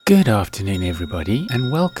Good afternoon, everybody,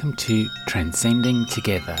 and welcome to Transcending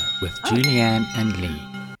Together with Julianne and Lee.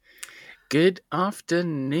 Good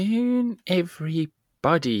afternoon,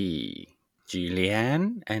 everybody.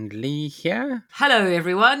 Julianne and Lee here. Hello,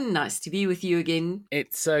 everyone. Nice to be with you again.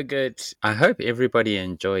 It's so good. I hope everybody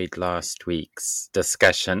enjoyed last week's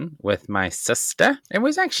discussion with my sister. It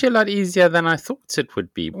was actually a lot easier than I thought it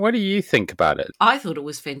would be. What do you think about it? I thought it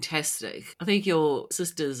was fantastic. I think your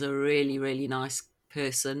sister's a really, really nice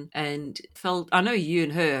person, and I know you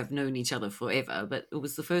and her have known each other forever, but it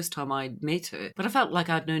was the first time I'd met her, but I felt like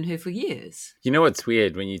I'd known her for years. You know what's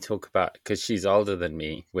weird when you talk about, because she's older than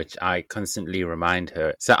me, which I constantly remind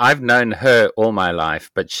her. So I've known her all my life,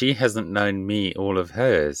 but she hasn't known me all of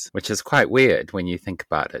hers, which is quite weird when you think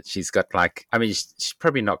about it. She's got she's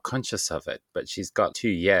probably not conscious of it, but she's got 2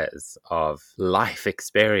 years of life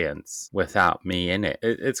experience without me in it.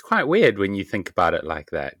 It's quite weird when you think about it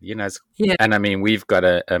like that, you know? Yeah. And I mean, we've got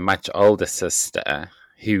a much older sister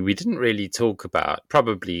who we didn't really talk about,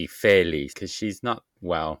 probably fairly, because she's not,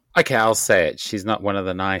 well, okay, I'll say it. She's not one of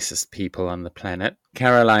the nicest people on the planet.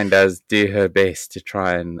 Caroline does do her best to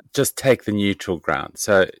try and just take the neutral ground.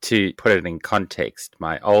 So to put it in context,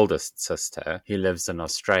 my oldest sister, who lives in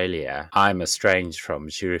Australia, I'm estranged from.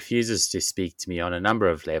 She refuses to speak to me on a number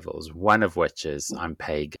of levels, one of which is I'm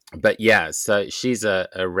pagan. But yeah, so she's a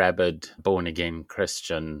rabid, born-again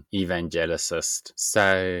Christian evangelicist.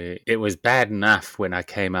 So it was bad enough when I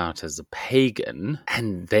came out as a pagan,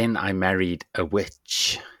 and then I married a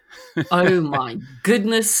witch. Oh my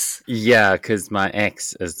goodness. Yeah, because my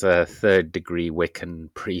ex is a 3rd-degree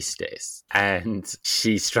Wiccan priestess, and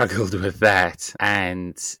she struggled with that.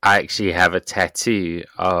 And I actually have a tattoo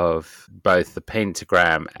of both the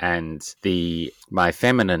pentagram and my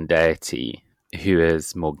feminine deity, who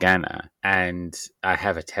is Morgana. And I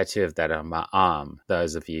have a tattoo of that on my arm.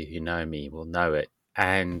 Those of you who know me will know it.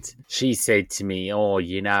 And she said to me,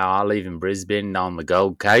 I live in Brisbane on the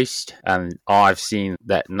Gold Coast, and I've seen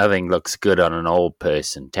that nothing looks good on an old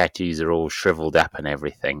person. Tattoos are all shriveled up and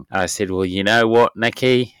everything. And I said, well, you know what,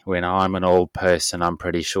 Nikki? When I'm an old person, I'm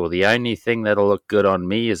pretty sure the only thing that'll look good on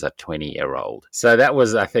me is a 20-year-old. So that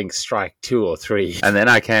was, I think, strike 2 or 3. And then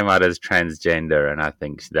I came out as transgender, and I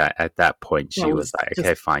think that at that point she was like,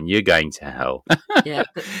 okay, fine, you're going to hell. Yeah,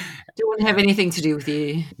 but it wouldn't have anything to do with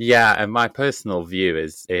you. Yeah, and my personal view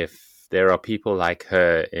is if there are people like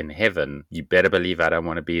her in heaven, you better believe I don't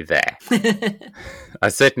want to be there. I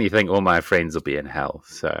certainly think all my friends will be in hell,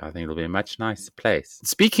 so I think it'll be a much nicer place.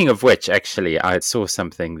 Speaking of which, actually, I saw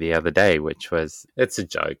something the other day, it's a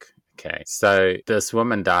joke. Okay, so this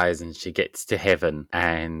woman dies and she gets to heaven,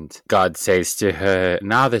 and God says to her,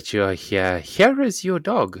 now that you're here is your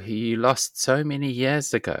dog who you lost so many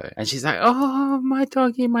years ago. And she's like, oh, my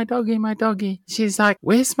doggy, my doggy, my doggy. She's like,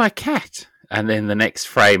 where's my cat? And then the next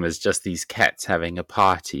frame is just these cats having a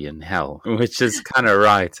party in hell, which is kind of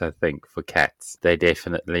right, I think, for cats. They're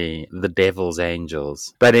definitely the devil's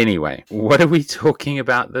angels. But anyway, what are we talking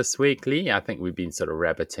about this week, Lee? I think we've been sort of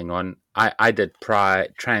rabbiting on. I did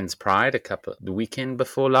Trans Pride the weekend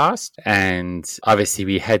before last, and obviously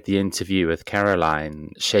we had the interview with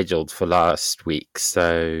Caroline scheduled for last week,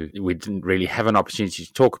 so we didn't really have an opportunity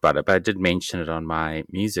to talk about it, but I did mention it on my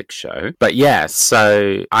music show. But yeah,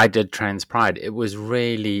 so I did Trans Pride. It was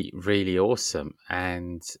really, really awesome,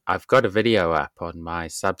 and I've got a video up on my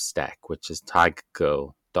Substack, which is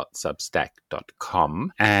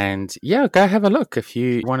tigergirl.substack.com, and yeah, go have a look if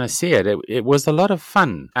you want to see it. It was a lot of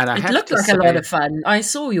fun, and it looked like a lot of fun. I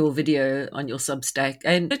saw your video on your Substack,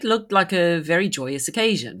 and it looked like a very joyous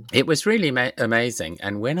occasion. It was really amazing,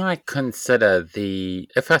 and when I consider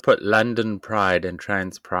if I put London Pride and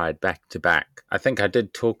Trans Pride back to back, I think I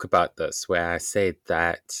did talk about this, where I said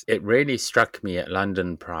that it really struck me at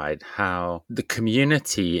London Pride how the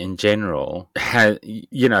community in general has,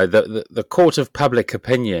 the court of public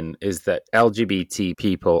opinion is that LGBT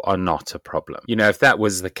people are not a problem. If that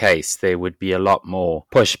was the case, there would be a lot more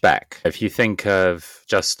pushback. If you think of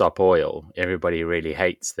Just Stop Oil, everybody really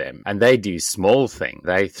hates them. And they do small things.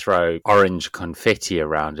 They throw orange confetti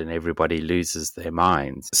around and everybody loses their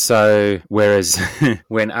minds. So, whereas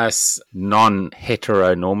when us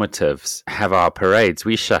non-heteronormatives have our parades,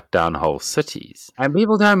 we shut down whole cities. And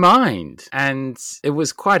people don't mind. And it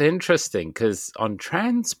was quite interesting because on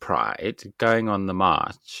Trans Pride, going on the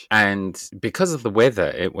march, and because of the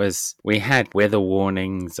weather, we had weather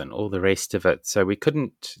warnings and all the rest of it, so we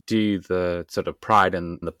couldn't do the sort of Pride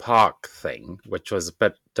in the Park thing, which was a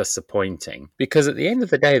bit disappointing, because at the end of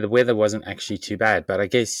the day the weather wasn't actually too bad, but I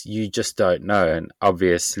guess you just don't know. And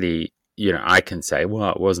obviously I can say,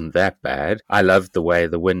 well, it wasn't that bad. I loved the way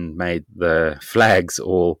the wind made the flags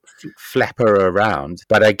all flapper around.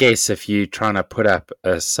 But I guess if you're trying to put up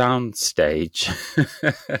a sound stage,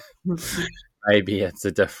 maybe it's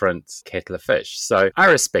a different kettle of fish. So I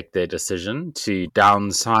respect their decision to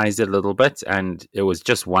downsize a little bit. And it was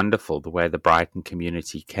just wonderful the way the Brighton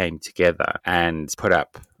community came together and put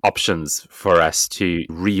up options for us to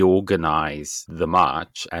reorganize the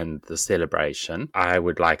march and the celebration. I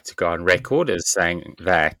would like to go on record as saying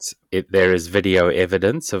that there is video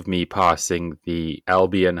evidence of me passing the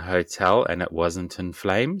Albion Hotel and it wasn't in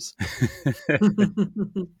flames.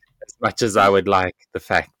 As much as I would like the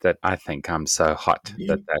fact that I think I'm so hot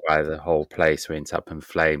that the whole place went up in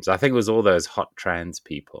flames. I think it was all those hot trans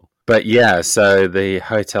people. But yeah, so the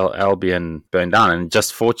Hotel Albion burned down, and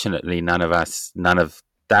just fortunately none of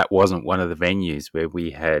that wasn't one of the venues where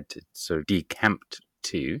we had sort of decamped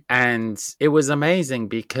to. And it was amazing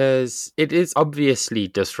because it is obviously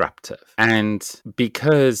disruptive. And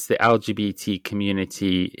because the LGBT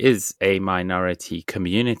community is a minority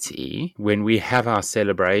community, when we have our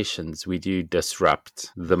celebrations, we do disrupt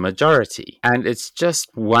the majority. And it's just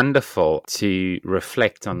wonderful to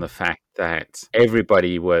reflect on the fact that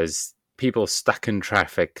people stuck in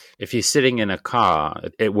traffic. If you're sitting in a car,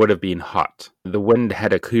 it would have been hot. The wind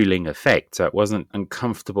had a cooling effect, so it wasn't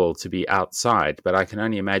uncomfortable to be outside. But I can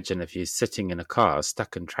only imagine if you're sitting in a car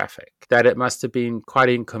stuck in traffic, that it must have been quite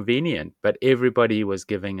inconvenient. But everybody was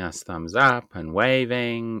giving us thumbs up and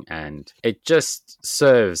waving, and it just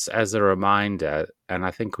serves as a reminder. And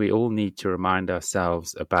I think we all need to remind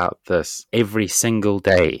ourselves about this every single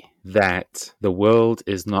day, that the world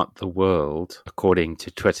is not the world according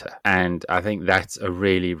to Twitter. And I think that's a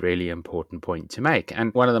really, really important point to make.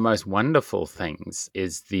 And one of the most wonderful things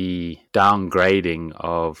is the downgrading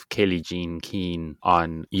of Kelly Jean Keane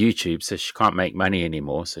on YouTube. So she can't make money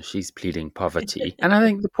anymore, so she's pleading poverty. And I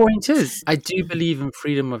think the point is, I do believe in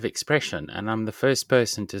freedom of expression, and I'm the first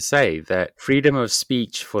person to say that freedom of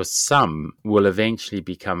speech for some will eventually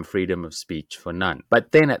become freedom of speech for none.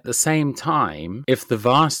 But then at the same time, if the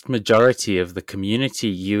vast majority of the community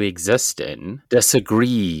you exist in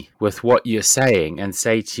disagree with what you're saying and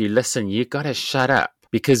say to you, listen, you got to shut up.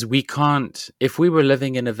 Because we can't, if we were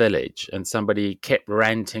living in a village and somebody kept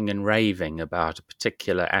ranting and raving about a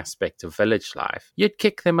particular aspect of village life, you'd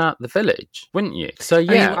kick them out the village, wouldn't you? So,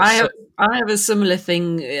 yeah. I have a similar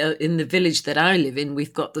thing in the village that I live in.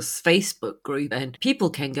 We've got this Facebook group and people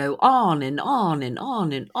can go on and on and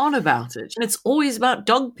on and on about it. And it's always about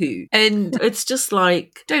dog poo. And it's just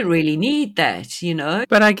like, don't really need that, you know?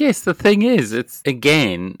 But I guess the thing is, it's,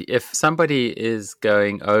 again, if somebody is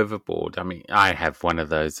going overboard, I mean, I have one of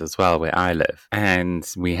those as well where I live, and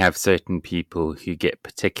we have certain people who get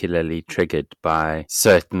particularly triggered by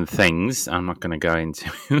certain things. I'm not going to go into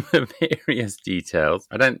the various details.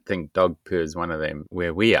 I don't think dog poo is one of them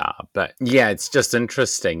where we are, but yeah, it's just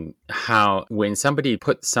interesting how when somebody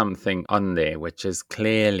puts something on there which is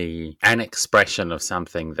clearly an expression of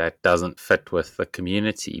something that doesn't fit with the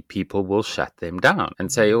community, people will shut them down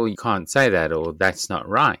and say, oh, you can't say that, or that's not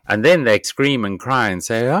right. And then they scream and cry and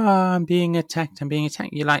say, oh, I'm being attacked.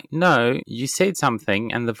 You're like, no, you said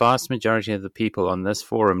something, and the vast majority of the people on this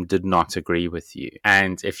forum did not agree with you.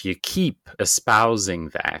 And if you keep espousing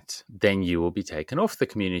that, then you will be taken off the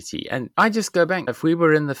community. And I just go back, if we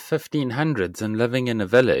were in the 1500s and living in a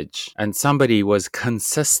village and somebody was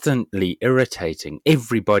consistently irritating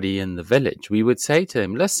everybody in the village, we would say to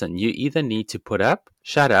them, listen, you either need to put up,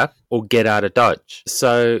 shut up, or get out of Dodge.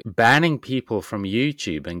 So banning people from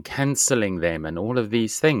YouTube and cancelling them and all of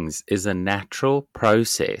these things is a natural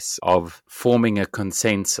process of forming a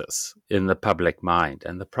consensus in the public mind.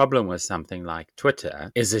 And the problem with something like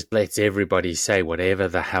Twitter is it lets everybody say whatever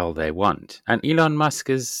the hell they want. And Elon Musk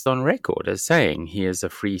is on record as saying he is a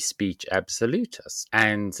free speech absolutist.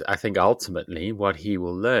 And I think ultimately what he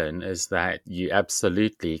will learn is that you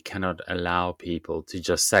absolutely cannot allow people to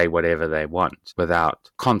just say whatever they want without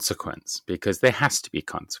consequence, because there has to be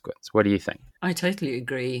consequence. What do you think? I totally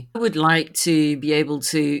agree. I would like to be able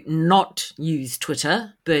to not use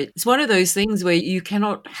Twitter, but it's one of those things where you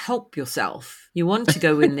cannot help yourself. You want to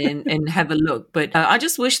go in there and have a look, but I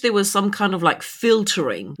just wish there was some kind of like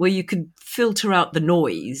filtering where you could filter out the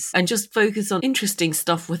noise and just focus on interesting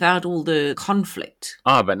stuff without all the conflict.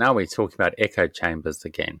 Oh, but now we're talking about echo chambers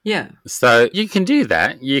again. Yeah. So you can do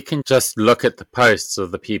that. You can just look at the posts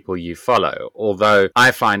of the people you follow. Although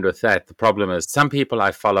I find with that, the problem is some people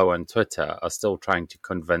I follow on Twitter are still trying to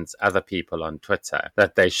convince other people on Twitter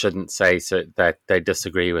that they shouldn't say so, that they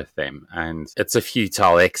disagree with them. And it's a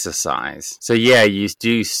futile exercise. So yeah, you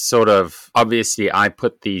do sort of, obviously I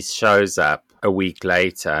put these shows up a week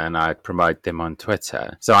later and I'd promote them on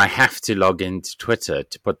Twitter. So I have to log into Twitter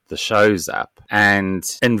to put the shows up. And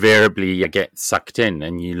invariably you get sucked in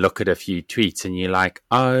and you look at a few tweets and you're like,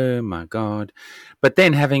 oh my God. But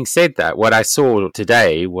then having said that, what I saw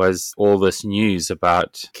today was all this news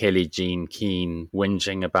about Kelly Jean Keane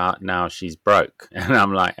whinging about now she's broke. And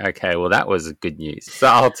I'm like, okay, well, that was good news. So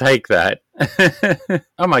I'll take that.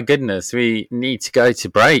 Oh my goodness, we need to go to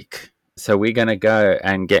break. So we're going to go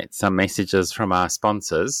and get some messages from our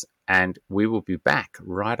sponsors, and we will be back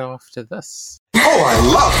right after this. Oh, I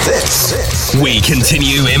love this. We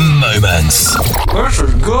continue in moments. This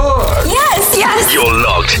is good. Yes. You're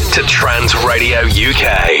logged to Trans Radio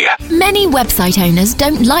UK. Many website owners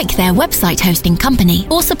don't like their website hosting company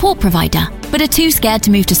or support provider, but are too scared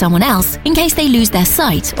to move to someone else in case they lose their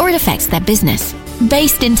site or it affects their business.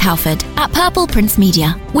 Based in Telford, at Purple Prince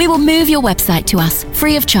Media, we will move your website to us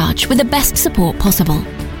free of charge with the best support possible.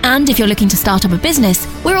 And if you're looking to start up a business,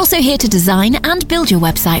 we're also here to design and build your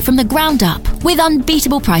website from the ground up with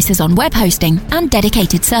unbeatable prices on web hosting and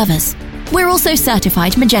dedicated servers. We're also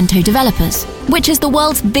certified Magento developers, which is the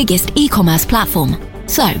world's biggest e-commerce platform.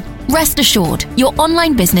 So, rest assured, your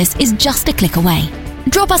online business is just a click away.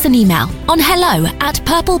 Drop us an email on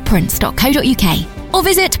hello@purpleprince.co.uk or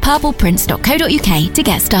visit purpleprince.co.uk to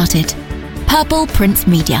get started. Purple Prince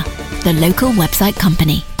Media, the local website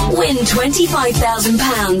company. Win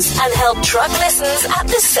 £25,000 and help Truck Listens at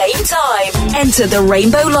the same time. Enter the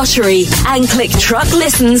Rainbow Lottery and click Truck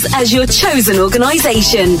Listens as your chosen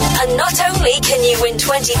organisation. And not only can you win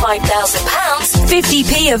 £25,000,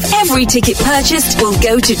 50p of every ticket purchased will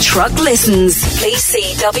go to Truck Listens. Please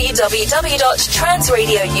see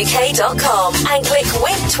www.transradiouk.com and click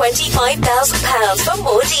Win £25,000 for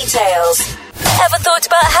more details. Ever thought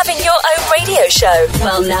about having your own radio show?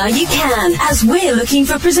 Well, now you can, as we're looking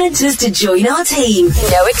for presenters to join our team.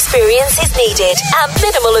 No experience is needed and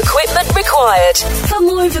minimal equipment required. For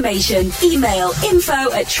more information, email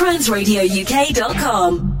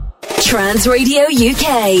info@transradiouk.com. Trans Radio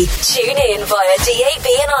UK. Tune in via DAB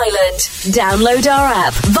and Ireland. Download our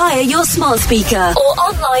app via your smart speaker or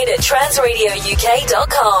online at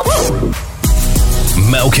transradiouk.com.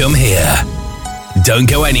 Malcolm here. Don't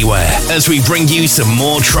go anywhere as we bring you some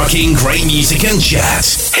more trucking, great music and chat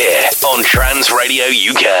here on Trans Radio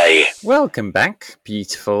UK. Welcome back,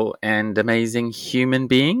 beautiful and amazing human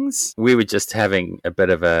beings. We were just having a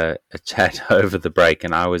bit of a chat over the break,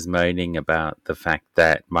 and I was moaning about the fact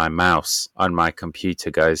that my mouse on my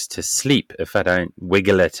computer goes to sleep if I don't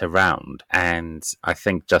wiggle it around. And I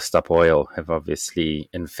think Just Up Oil have obviously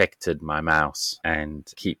infected my mouse and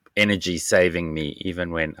keep energy saving me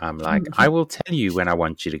even when I'm like, I will tell you when I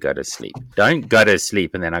want you to go to sleep. Don't go to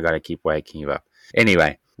sleep and then I got to keep waking you up.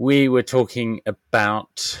 Anyway, we were talking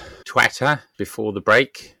about Twitter before the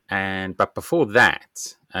break, but before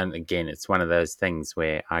that, and again, it's one of those things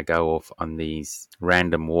where I go off on these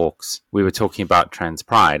random walks. We were talking about Trans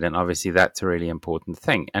Pride, and obviously that's a really important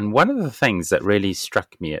thing. And one of the things that really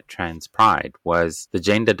struck me at Trans Pride was the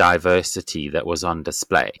gender diversity that was on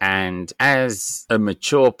display. And as a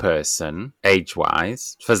mature person,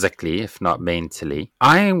 age-wise, physically, if not mentally,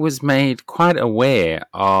 I was made quite aware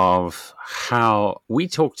of how we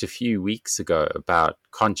talked a few weeks ago about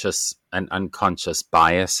conscious and unconscious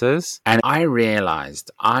biases. And I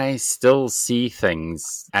realized I still see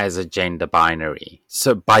things as a gender binary.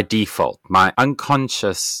 So by default, my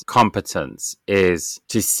unconscious competence is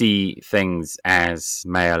to see things as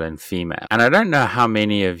male and female. And I don't know how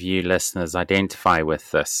many of you listeners identify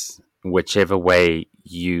with this, whichever way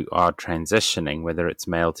you are transitioning, whether it's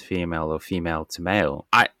male to female or female to male.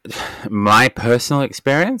 My personal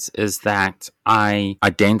experience is that I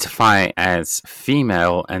identify as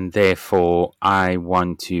female and therefore I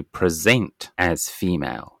want to present as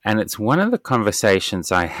female. And it's one of the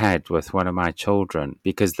conversations I had with one of my children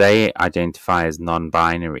because they identify as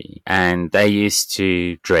non-binary and they used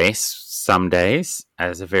to dress some days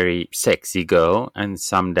as a very sexy girl and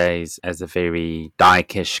some days as a very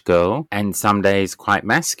dykish girl and some days quite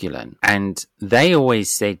masculine. And they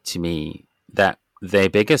always said to me that their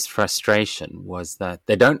biggest frustration was that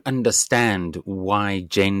they don't understand why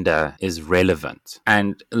gender is relevant.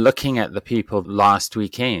 And looking at the people last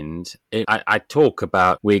weekend, I talk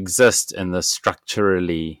about we exist in the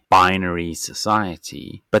structurally binary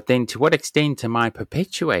society, but then to what extent am I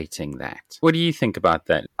perpetuating that? What do you think about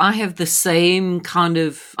that? I have the same kind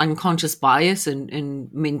of unconscious bias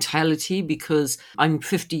and mentality because I'm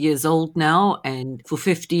 50 years old now, and for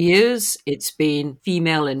 50 years it's been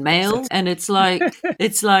female and male, and it's like,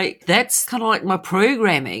 It's like, that's kind of like my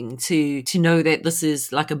programming to know that this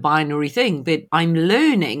is like a binary thing. But I'm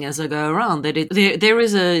learning as I go around that there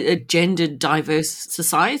is a gendered, diverse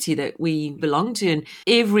society that we belong to, and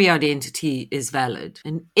every identity is valid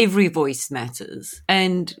and every voice matters.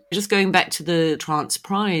 And just going back to the trans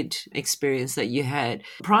pride experience that you had,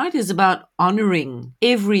 pride is about honoring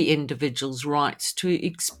every individual's rights to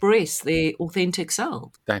express their authentic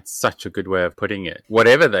self. That's such a good way of putting it.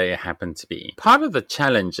 Whatever they happen to be. Part of the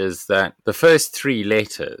challenge is that the first three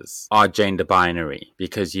letters are gender binary,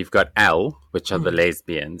 because you've got L, which are the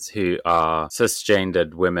lesbians, who are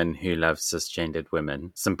cisgendered women who love cisgendered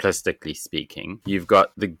women, simplistically speaking. You've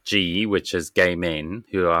got the G, which is gay men,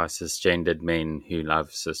 who are cisgendered men who love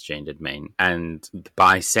cisgendered men, and the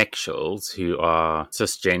bisexuals, who are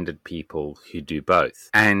cisgendered people who do both.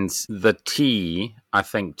 And the T, I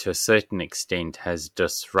think, to a certain extent, has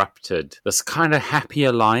disrupted this kind of happy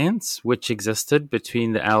alliance which existed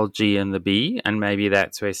between the L, G, and the B, and maybe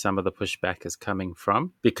that's where some of the pushback is coming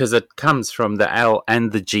from, because it comes from the L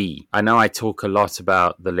and the G. I know I talk a lot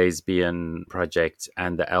about the Lesbian Project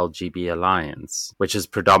and the LGB Alliance, which is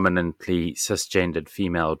predominantly cisgendered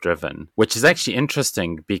female-driven, which is actually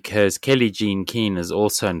interesting because Kelly Jean Keane is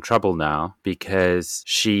also in trouble now because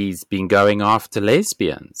she's been going after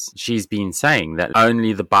lesbians. She's been saying that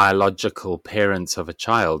only the biological parents of a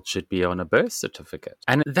child should be on a birth certificate.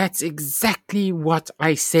 And that's exactly what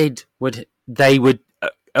I said they would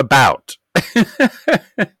about.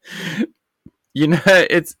 You know,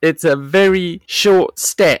 it's a very short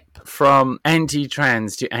step from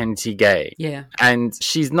anti-trans to anti-gay. Yeah. And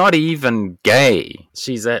she's not even gay.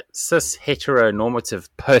 She's a cis heteronormative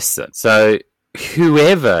person. So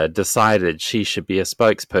whoever decided she should be a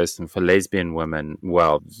spokesperson for lesbian women,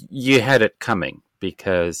 well, you had it coming,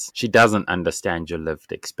 because she doesn't understand your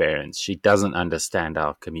lived experience. She doesn't understand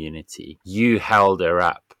our community. You held her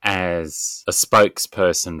up as a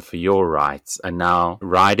spokesperson for your rights, and now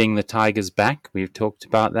riding the tigers back. We've talked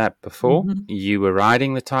about that before. Mm-hmm. You were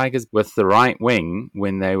riding the tigers with the right wing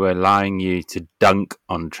when they were allowing you to dunk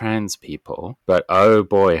on trans people. But oh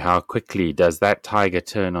boy, how quickly does that tiger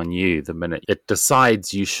turn on you the minute it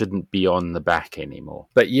decides you shouldn't be on the back anymore.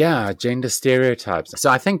 But yeah, gender stereotypes. So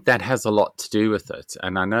I think that has a lot to do with it.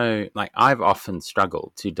 And I know, like, I've often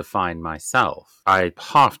struggled to define myself. I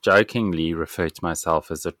half jokingly refer to myself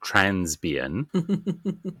as a transbian,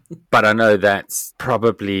 but I know that's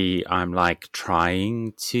probably, I'm like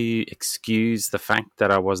trying to excuse the fact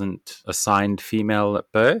that I wasn't assigned female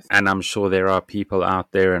at birth. And I'm sure there are people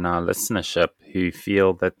out there in our listenership who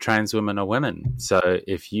feel that trans women are women. So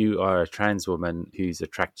if you are a trans woman who's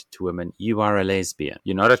attracted to women, you are a lesbian.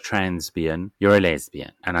 You're not a transbian, you're a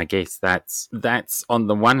lesbian. And I guess that's on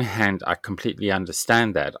the one hand, I completely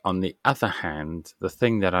understand that. On the other hand, the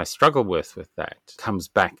thing that I struggle with that comes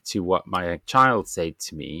back to what my child said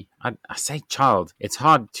to me. I say child, it's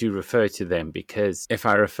hard to refer to them, because if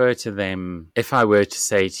I refer to them, if I were to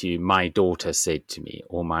say to you, my daughter said to me,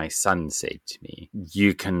 or my son said to me,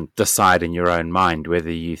 you can decide in your own mind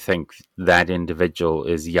whether you think that individual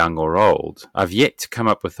is young or old. I've yet to come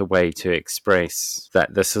up with a way to express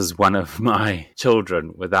that this is one of my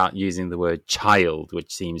children without using the word child,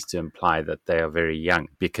 which seems to imply that they are very young,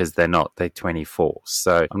 because they're not, they're 24.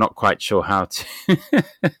 So I'm not quite sure how to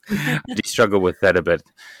I do struggle with that a bit.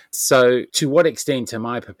 So to what extent am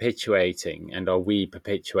I perpetuating, and are we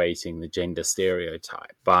perpetuating, the gender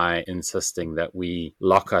stereotype by insisting that we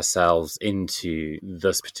lock ourselves into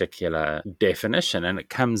this particular definition? And it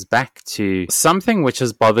comes back to something which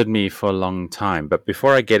has bothered me for a long time. But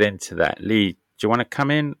before I get into that, Lee, do you want to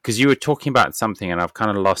come in? Because you were talking about something and I've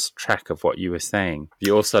kind of lost track of what you were saying.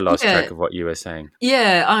 You also lost track of what you were saying.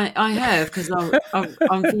 Yeah, I have, because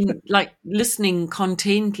I've been like listening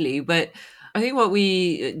contently, but I think what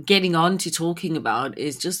we getting on to talking about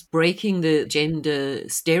is just breaking the gender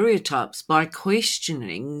stereotypes by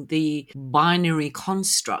questioning the binary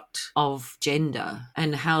construct of gender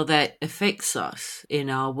and how that affects us in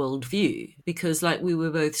our worldview. Because like we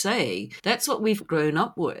were both saying, that's what we've grown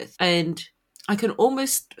up with. And I can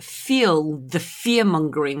almost feel the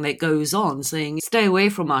fear-mongering that goes on, saying, stay away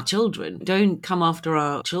from our children. Don't come after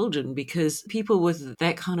our children, because people with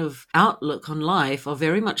that kind of outlook on life are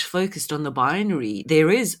very much focused on the binary.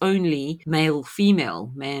 There is only male,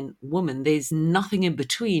 female, man, woman. There's nothing in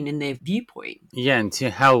between in their viewpoint. Yeah, and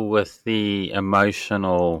to hell with the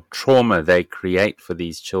emotional trauma they create for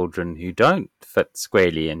these children who don't fit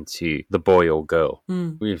squarely into the boy or girl.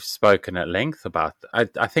 We've spoken at length about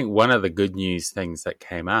that. I think one of the good news news things that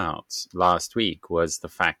came out last week was the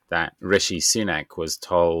fact that Rishi Sunak was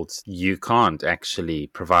told you can't actually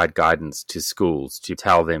provide guidance to schools to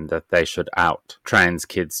tell them that they should out trans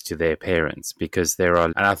kids to their parents because there are,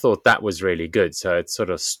 and I thought that was really good. So it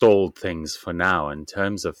sort of stalled things for now in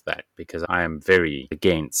terms of that, because I am very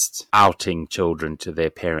against outing children to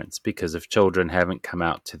their parents, because if children haven't come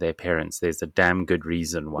out to their parents, there's a damn good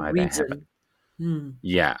reason why they haven't.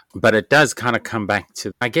 Yeah, but it does kind of come back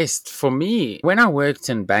to, I guess, for me, when I worked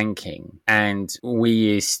in banking and we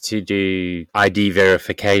used to do ID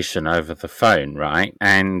verification over the phone, right?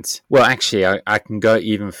 And, well, actually, I can go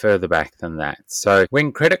even further back than that. So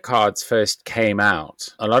when credit cards first came out,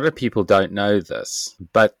 a lot of people don't know this,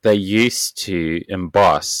 but they used to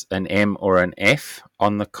emboss an M or an F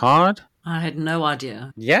on the card. I had no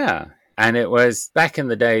idea. Yeah. And it was back in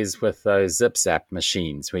the days with those zip-zap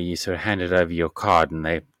machines where you sort of handed over your card and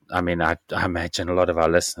I imagine a lot of our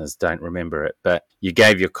listeners don't remember it, but you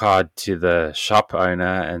gave your card to the shop owner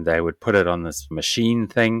and they would put it on this machine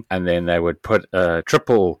thing, and then they would put a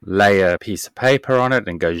triple layer piece of paper on it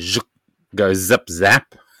and go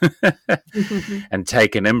zip-zap. And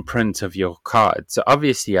take an imprint of your card. So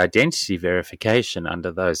obviously identity verification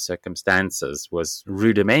under those circumstances was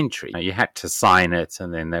rudimentary. You had to sign it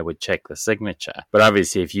and then they would check the signature. But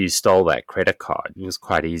obviously if you stole that credit card, it was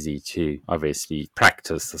quite easy to obviously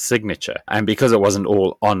practice the signature. And because it wasn't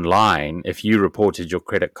all online, if you reported your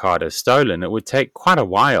credit card as stolen, it would take quite a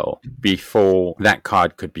while before that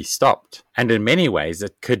card could be stopped. And in many ways,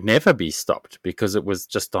 it could never be stopped because it was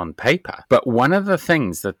just on paper. But one of the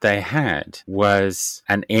things that they had was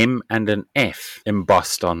an M and an F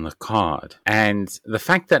embossed on the card. And the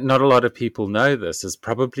fact that not a lot of people know this is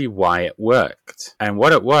probably why it worked. And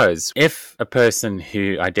what it was, if a person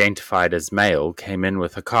who identified as male came in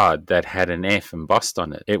with a card that had an F embossed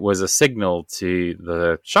on it, it was a signal to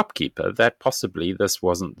the shopkeeper that possibly this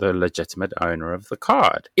wasn't the legitimate owner of the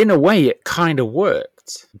card. In a way, it kind of worked.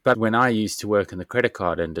 But when I used to work in the credit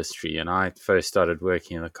card industry, and I first started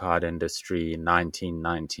working in the card industry in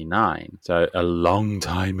 1999, so a long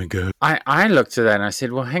time ago, I looked at that and I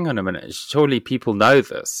said, well, hang on a minute, surely people know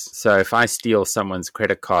this. So if I steal someone's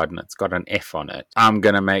credit card and it's got an F on it, I'm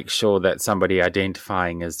going to make sure that somebody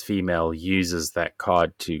identifying as female uses that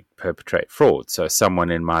card to perpetrate fraud. So someone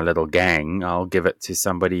in my little gang, I'll give it to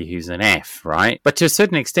somebody who's an F, right? But to a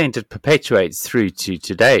certain extent, it perpetuates through to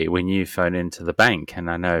today when you phone into the bank. And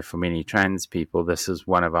I know for many trans people, this is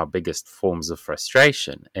one of our biggest forms of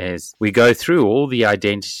frustration, is we go through all the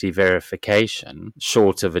identity verification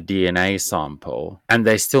short of a DNA sample, and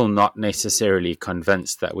they're still not necessarily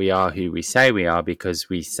convinced that we are who we say we are because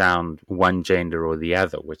we sound one gender or the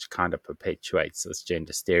other, which kind of perpetuates this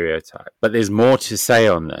gender stereotype. But there's more to say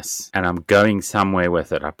on this, and I'm going somewhere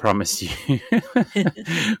with it, I promise you.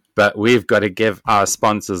 But we've got to give our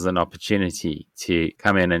sponsors an opportunity to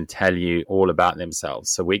come in and tell you all about themselves.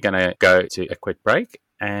 So we're going to go to a quick break,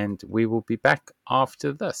 and we will be back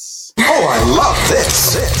after this. Oh, I love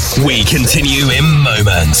this. We continue in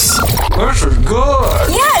moments. This is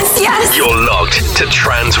good. Yes. You're logged to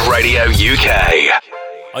Trans Radio UK.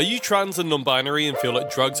 Are you trans and non-binary and feel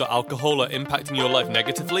like drugs or alcohol are impacting your life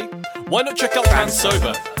negatively? Why not check out Trans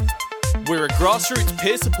Sober? We're a grassroots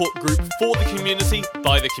peer support group for the community,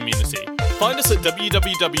 by the community. Find us at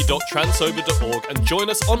www.transsober.org and join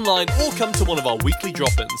us online or come to one of our weekly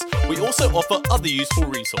drop-ins. We also offer other useful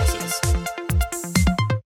resources.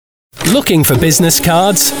 Looking for business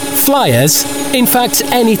cards, flyers, in fact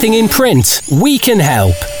anything in print? We can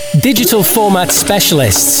help. Digital format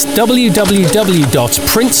specialists,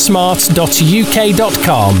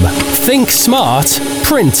 www.printsmart.uk.com. Think smart,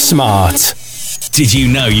 print smart. Did you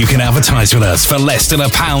know you can advertise with us for less than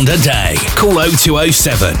 £1 a day? Call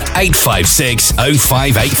 0207 856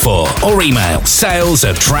 0584 or email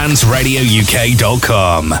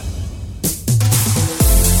sales@transradiouk.com.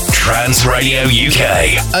 Trans Radio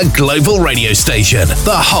UK, a global radio station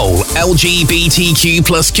the whole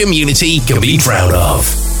LGBTQ+ community can be proud of.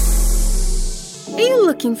 Are you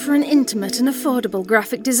looking for an intimate and affordable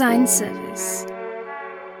graphic design service?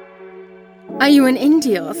 Are you an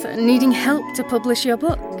indie author needing help to publish your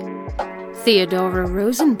book? Theodora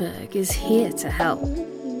Rosenberg is here to help.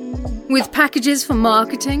 With packages for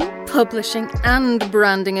marketing, publishing, and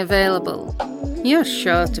branding available, you're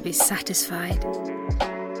sure to be satisfied.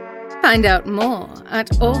 Find out more at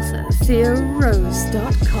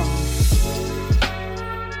authortheorose.com.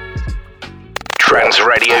 Trans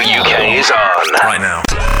Radio UK is on right now.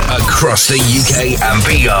 Across the UK and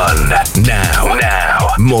beyond. Now,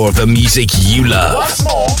 more of the music you love.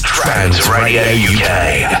 Trans Radio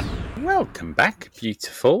UK. Welcome back,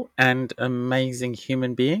 beautiful and amazing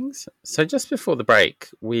human beings. So just before the break,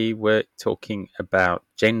 we were talking about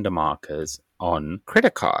gender markers on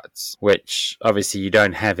credit cards, which obviously you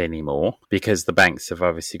don't have anymore because the banks have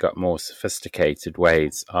obviously got more sophisticated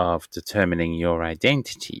ways of determining your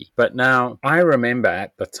identity. But now I remember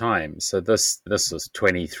at the time, so this was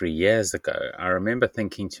 23 years ago, I remember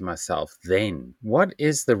thinking to myself then, what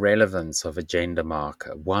is the relevance of a gender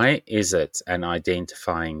marker? Why is it an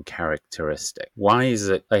identifying characteristic? Why is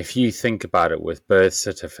it, if you think about it with birth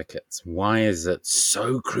certificates, why is it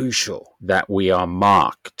so crucial that we are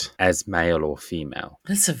marked as male or female?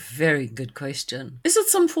 That's a very good question. Is it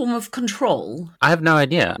some form of control? I have no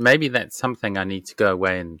idea. Maybe that's something I need to go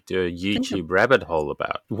away and do a YouTube rabbit hole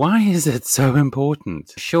about. Why is it so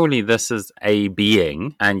important? Surely this is a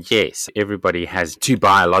being, and yes, everybody has two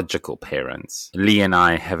biological parents. Lee and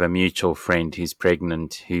I have a mutual friend who's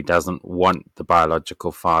pregnant who doesn't want the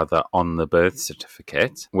biological father on the birth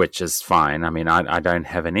certificate, which is fine. I mean, I don't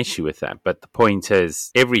have an issue with that. But the point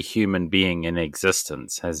is, every human being in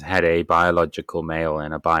existence has had a biological male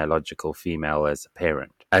and a biological female as a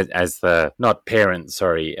parent. As the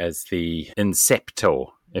inceptor,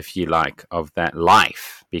 if you like, of that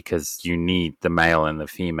life, because you need the male and the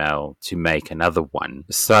female to make another one.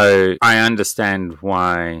 So I understand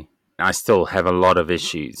why I still have a lot of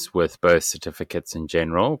issues with birth certificates in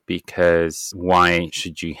general, because why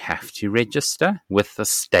should you have to register with the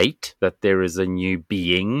state that there is a new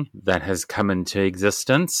being that has come into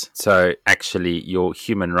existence? So actually your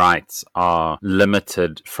human rights are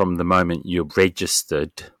limited from the moment you're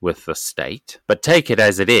registered with the state. But take it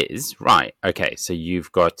as it is, right? Okay, so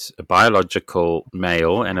you've got a biological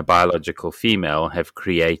male and a biological female have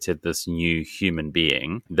created this new human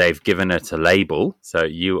being. They've given it a label. So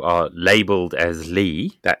you are labeled as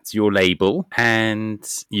Lee, that's your label, and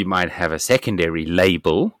you might have a secondary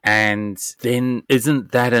label, and then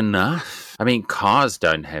isn't that enough? I mean, cars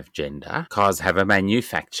don't have gender. Cars have a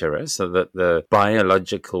manufacturer, so that the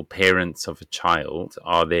biological parents of a child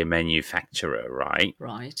are their manufacturer, right?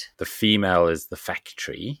 Right. The female is the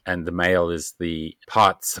factory, and the male is the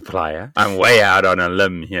parts supplier. I'm way out on a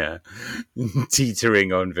limb here,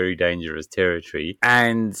 teetering on very dangerous territory.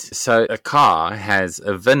 And so a car has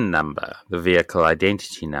a VIN number, the vehicle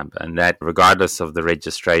identity number, and that regardless of the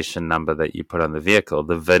registration number that you put on the vehicle,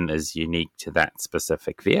 the VIN is unique to that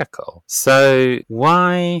specific vehicle. So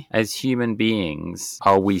why, as human beings,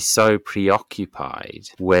 are we so preoccupied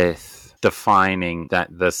with defining that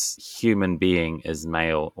this human being is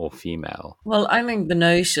male or female? Well, I think the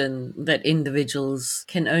notion that individuals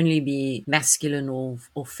can only be masculine or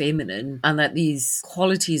feminine, and that these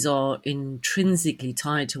qualities are intrinsically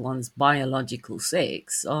tied to one's biological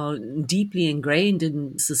sex, are deeply ingrained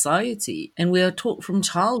in society. And we are taught from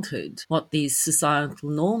childhood what these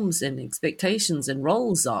societal norms and expectations and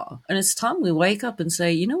roles are. And it's time we wake up and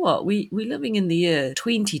say, you know what, we're living in the year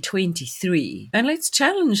 2023, and let's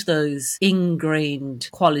challenge those ingrained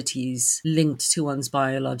qualities linked to one's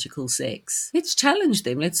biological sex. Let's challenge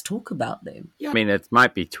them. Let's talk about them. I mean, it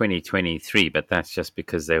might be 2023, but that's just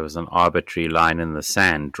because there was an arbitrary line in the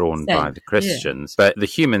sand drawn by the Christians. Yeah. But the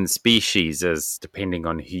human species is, depending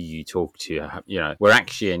on who you talk to, we're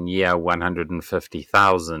actually in year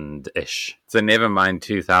 150,000-ish. So never mind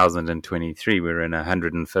 2023, we're in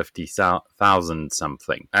 150,000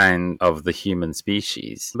 something and of the human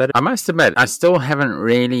species. But I must admit, I still haven't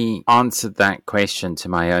really answered that question to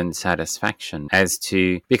my own satisfaction as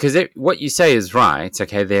to, because what you say is right.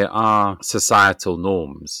 Okay, there are societal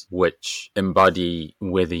norms which embody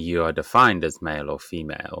whether you are defined as male or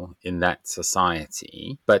female in that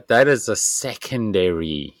society, but that is a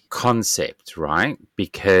secondary concept, right?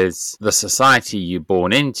 Because the society you're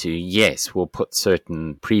born into, yes, will put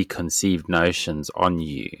certain preconceived notions on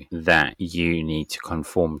you that you need to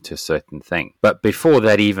conform to certain things. But before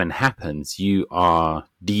that even happens, you are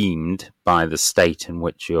deemed by the state in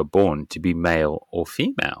which you're born to be male or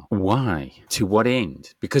female. Why? To what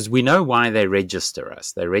end? Because we know why they register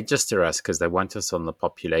us. They register us because they want us on the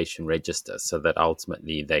population register so that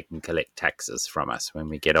ultimately they can collect taxes from us when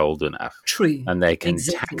we get old enough. True. And they can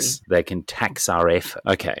tax our effort.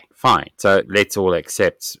 Okay, fine. So let's all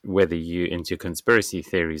accept, whether you're into conspiracy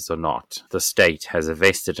theories or not, the state has a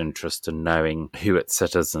vested interest in knowing who its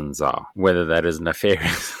citizens are. Whether that is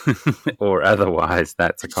nefarious or otherwise,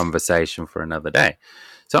 that's a conversation for another day.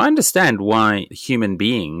 So I understand why human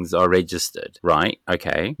beings are registered, right?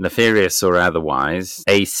 Okay, nefarious or otherwise,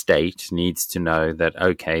 a state needs to know that,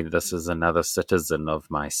 okay, this is another citizen of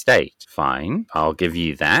my state. Fine, I'll give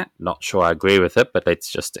you that. Not sure I agree with it, but let's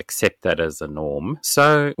just accept that as a norm.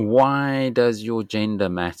 So why does your gender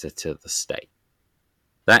matter to the state?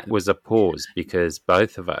 That was a pause because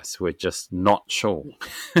both of us were just not sure.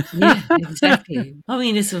 Yeah, exactly. I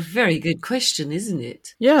mean, it's a very good question, isn't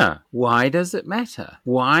it? Yeah. Why does it matter?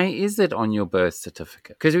 Why is it on your birth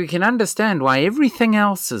certificate? Because we can understand why everything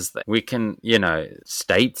else is there. We can,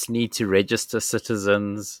 states need to register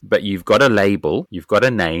citizens, but you've got a label, you've got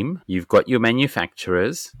a name, you've got your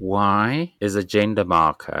manufacturers. Why is a gender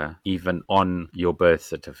marker even on your birth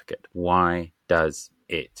certificate? Why does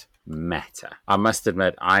it matter? I must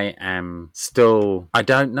admit, I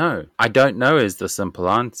don't know. I don't know is the simple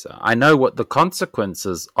answer. I know what the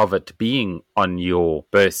consequences of it being on your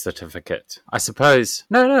birth certificate. I suppose,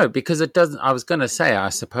 no, because it doesn't, I was going to say, I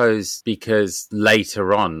suppose because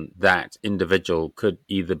later on that individual could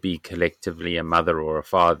either be collectively a mother or a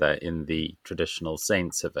father in the traditional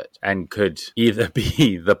sense of it, and could either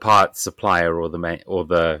be the part supplier or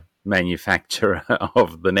the manufacturer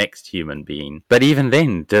of the next human being. But even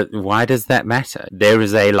then, why does that matter? There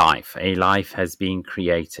is a life. A life has been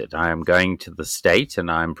created. I am going to the state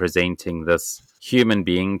and I'm presenting this human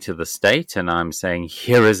being to the state, and I'm saying,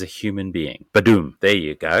 here is a human being. Badoom. There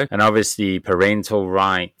you go. And obviously parental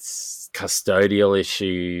rights, custodial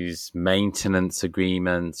issues, maintenance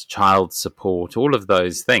agreements, child support, all of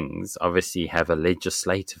those things obviously have a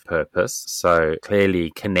legislative purpose. So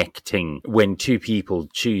clearly connecting, when two people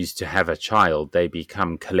choose to have a child, they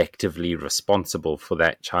become collectively responsible for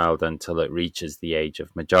that child until it reaches the age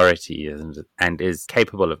of majority and is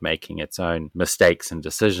capable of making its own mistakes and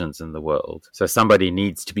decisions in the world. So somebody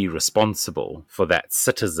needs to be responsible for that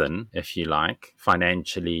citizen, if you like,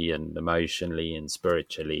 financially and emotionally and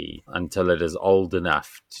spiritually, until it is old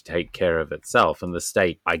enough to take care of itself. And the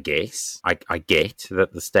state, I guess, I get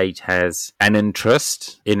that the state has an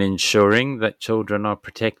interest in ensuring that children are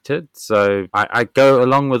protected. So I go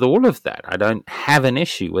along with all of that. I don't have an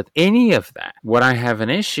issue with any of that. What I have an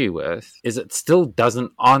issue with is it still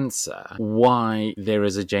doesn't answer why there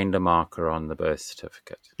is a gender marker on the birth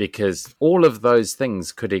certificate, because all of those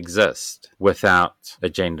things could exist without a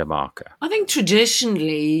gender marker. I think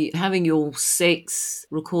traditionally having your sex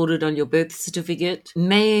recorded on your birth certificate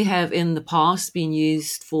may have in the past been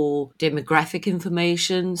used for demographic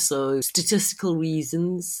information, so statistical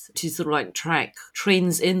reasons to sort of like track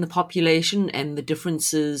trends in the population and the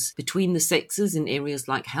differences between the sexes in areas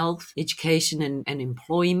like health, education and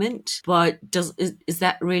employment. But is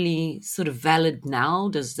that really sort of valid now?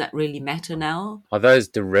 Does that really matter now? Are those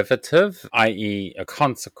derivative, i.e. a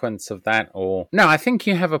consequence of that? Or no, I think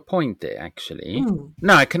you have a point there, actually.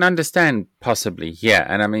 No, I can understand possibly, yeah.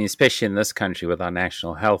 And I mean, especially in this country with our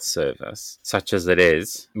National Health Service, such as it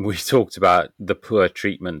is, we talked about the poor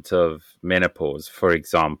treatment of menopause, for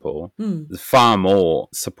example. Far more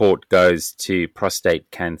support goes to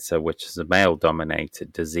prostate cancer, which is a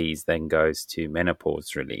male-dominated disease, than goes to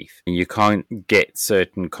menopause relief. And you can't get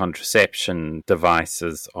certain contraception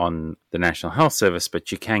devices on the National Health Service,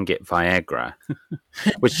 but you can get Viagra,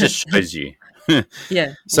 which just shows you.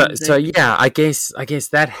 Yeah. So yeah, I guess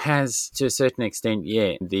that has, to a certain extent,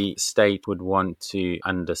 yeah, the state would want to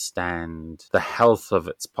understand the health of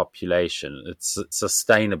its population, its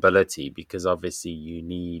sustainability, because obviously you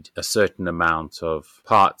need a certain amount of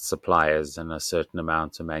parts suppliers and a certain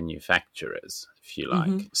amount of manufacturers, if you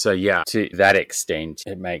like. So yeah, to that extent,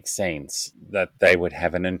 it makes sense that they would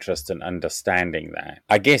have an interest in understanding that.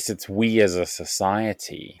 I guess it's we as a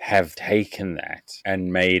society have taken that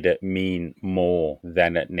and made it mean more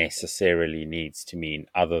than it necessarily needs to mean,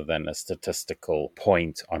 other than a statistical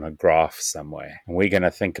point on a graph somewhere. And we're going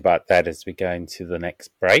to think about that as we go into the next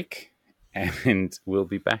break, and we'll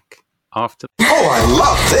be back after. Oh, I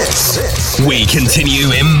love this. We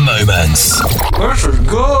continue in moments. This is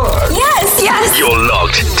good. Yes. You're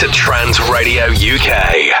locked to Trans Radio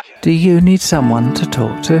UK. Do you need someone to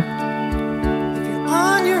talk to?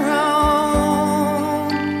 On your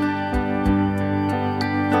own,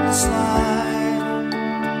 it's like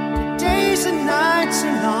the days and nights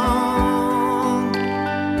are long.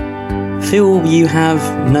 Feel you have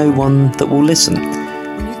no one that will listen. When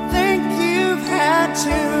you think you've had too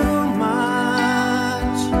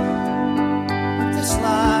much with this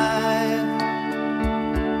life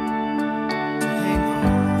to hang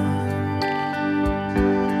on.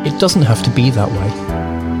 It doesn't have to be that way.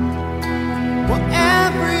 Well,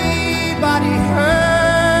 everybody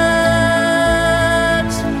hurts,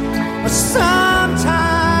 but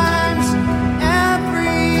sometimes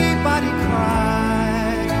everybody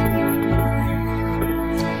cries.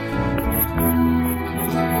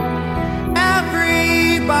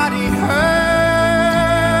 Everybody hurts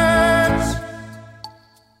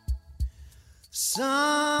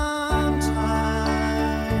sometimes.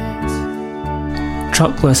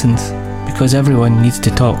 Truck lessons, because everyone needs to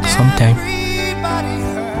talk sometime.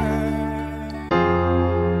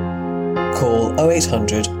 Call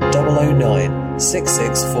 0800 009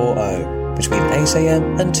 6640 between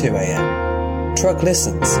 8am and 2am. Truck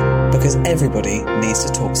listens because everybody needs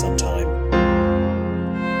to talk sometime.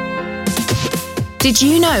 Did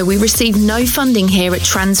you know we receive no funding here at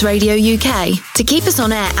Trans Radio UK? To keep us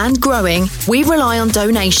on air and growing, we rely on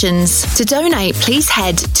donations. To donate, please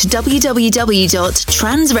head to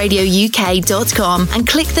www.transradiouk.com and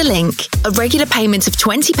click the link. A regular payment of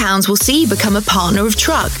 £20 will see you become a partner of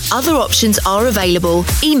Truck. Other options are available.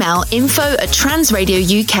 Email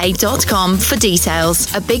info@transradiouk.com for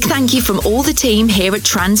details. A big thank you from all the team here at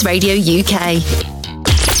Trans Radio UK.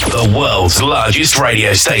 The world's largest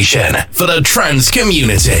radio station for the trans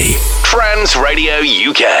community. Trans Radio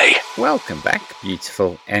UK. Welcome back,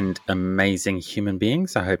 beautiful and amazing human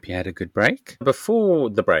beings. I hope you had a good break. Before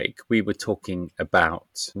the break, we were talking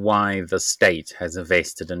about why the state has a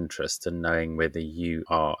vested interest in knowing whether you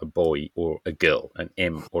are a boy or a girl, an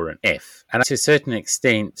M or an F. And to a certain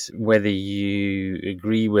extent, whether you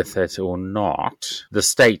agree with it or not, the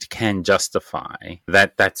state can justify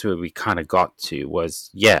that. That's where we kind of got to was,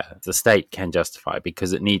 the state can justify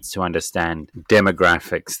because it needs to understand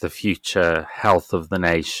demographics, the future health of the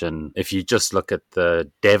nation. If you just look at the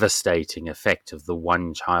devastating effect of the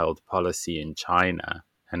one-child policy in China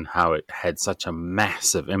and how it had such a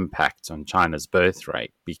massive impact on China's birth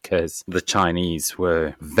rate because the Chinese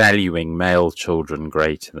were valuing male children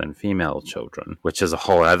greater than female children, which is a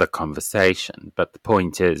whole other conversation. But the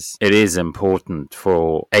point is, it is important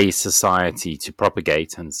for a society to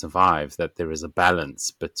propagate and survive that there is a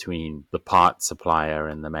balance between the part supplier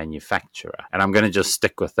and the manufacturer. And I'm going to just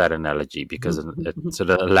stick with that analogy because it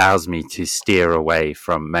sort of allows me to steer away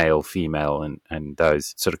from male, female, and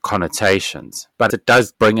those sort of connotations. But it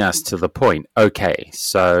does bring us to the point, okay,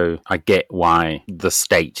 so I get why the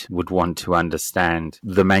state would want to understand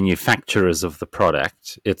the manufacturers of the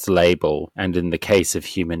product, its label, and in the case of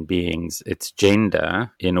human beings, its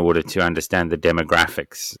gender, in order to understand the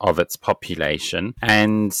demographics of its population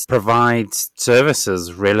and provide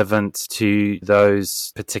services relevant to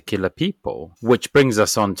those particular people. Which brings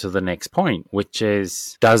us on to the next point, which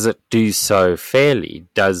is, does it do so fairly?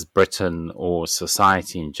 Does Britain or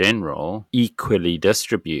society in general equally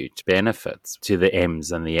distribute benefits to the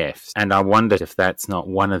M's and the F's? And I wondered if that's not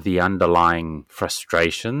one of the underlying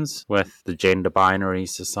frustrations with the gender binary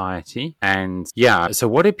society. And so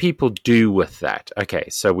what do people do with that? Okay,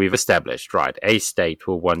 so we've established, right, a state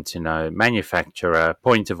will want to know manufacturer,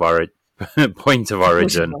 point of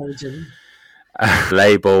origin,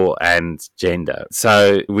 label and gender.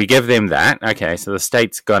 So we give them that. Okay, so the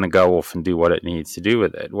state's going to go off and do what it needs to do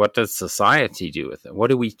with it. What does society do with it? What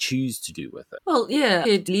do we choose to do with it? Well,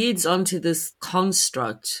 it leads on to this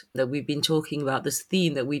construct that we've been talking about, this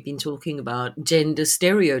theme that we've been talking about, gender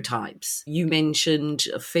stereotypes. You mentioned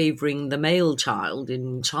favoring the male child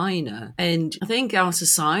in China. And I think our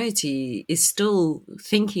society is still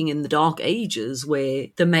thinking in the dark ages where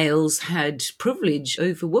the males had privilege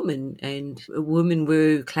over women and women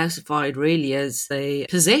were classified really as a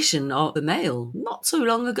possession of the male not so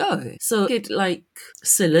long ago. So it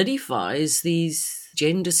solidifies these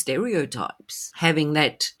gender stereotypes, having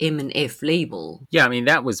that M and F label. Yeah, I mean,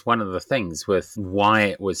 that was one of the things with why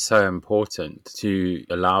it was so important to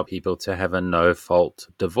allow people to have a no-fault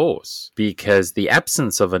divorce, because the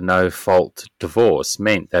absence of a no-fault divorce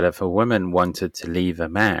meant that if a woman wanted to leave a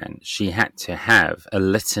man, she had to have a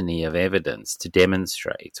litany of evidence to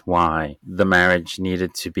demonstrate why the marriage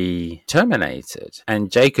needed to be terminated. And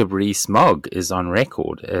Jacob Rees-Mogg is on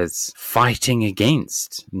record as fighting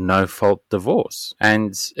against no-fault divorce.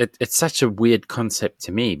 And it's such a weird concept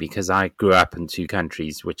to me because I grew up in two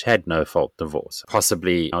countries which had no-fault divorce.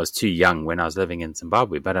 Possibly I was too young when I was living in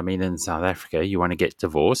Zimbabwe, but I mean, in South Africa, you want to get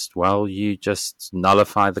divorced? Well, you just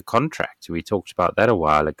nullify the contract. We talked about that a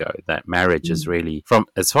while ago, that marriage is really, from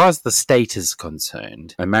as far as the state is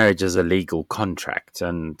concerned, a marriage is a legal contract.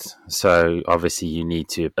 And so obviously you need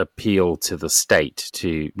to appeal to the state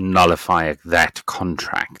to nullify that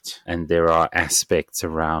contract. And there are aspects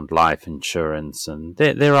around life insurance and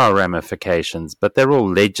there are ramifications, but they're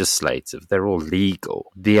all legislative, they're all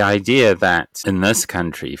legal. The idea that in this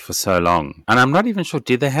country for so long, and I'm not even sure,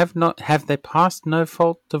 have they passed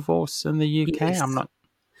no-fault divorce in the UK? Yes. I'm not.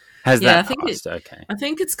 Has that passed? Okay. I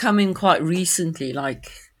think it's come in quite recently,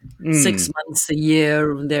 6 months, a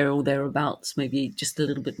year, there or thereabouts, maybe just a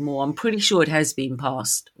little bit more. I'm pretty sure it has been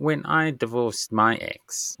passed. When I divorced my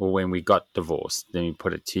ex, or when we got divorced, let me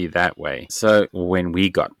put it to you that way. So when we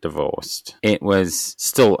got divorced, it was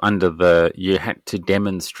still under you had to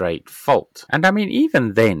demonstrate fault. And I mean,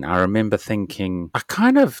 even then, I remember thinking,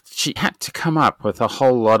 she had to come up with a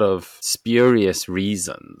whole lot of spurious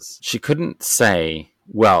reasons. She couldn't say,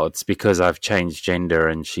 well, it's because I've changed gender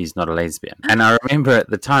and she's not a lesbian. And I remember at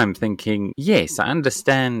the time thinking, yes, I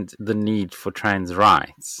understand the need for trans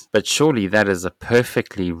rights, but surely that is a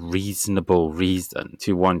perfectly reasonable reason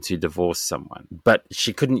to want to divorce someone. But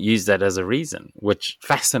she couldn't use that as a reason, which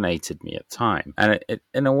fascinated me at the time. And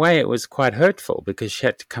in a way, it was quite hurtful because she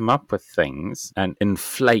had to come up with things and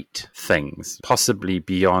inflate things, possibly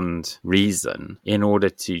beyond reason, in order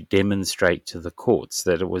to demonstrate to the courts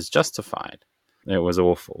that it was justified. It was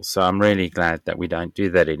awful. So I'm really glad that we don't do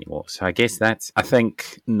that anymore. So I guess I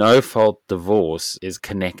think no-fault divorce is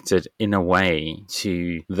connected in a way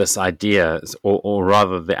to this idea, or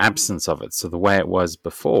rather the absence of it. So the way it was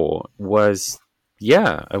before was,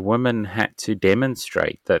 a woman had to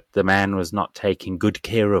demonstrate that the man was not taking good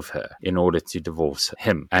care of her in order to divorce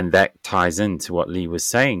him. And that ties into what Lee was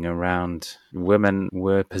saying around women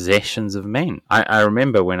were possessions of men. I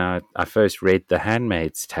remember when I first read The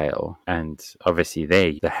Handmaid's Tale, and obviously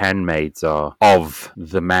the handmaids are of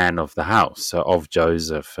the man of the house, so of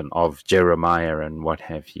Joseph and of Jeremiah and what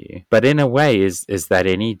have you. But in a way, is that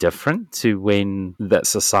any different to when that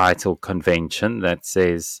societal convention that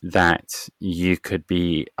says that I could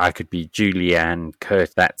be Julianne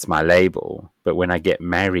Kurt, that's my label. But when I get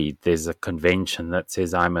married, there's a convention that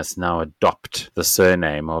says I must now adopt the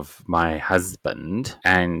surname of my husband,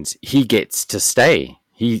 and he gets to stay.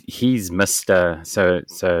 He's Mr.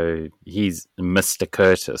 So he's Mr.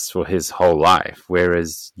 Curtis for his whole life,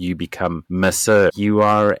 whereas you become Mr. You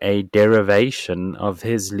are a derivation of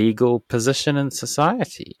his legal position in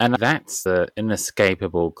society. And that's the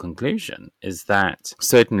inescapable conclusion, is that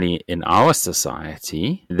certainly in our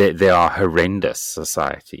society, there are horrendous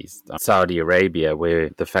societies. Saudi Arabia,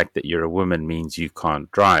 where the fact that you're a woman means you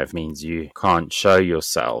can't drive, means you can't show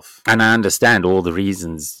yourself. And I understand all the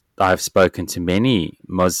reasons. I've spoken to many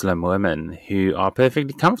Muslim women who are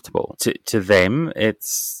perfectly comfortable. To them,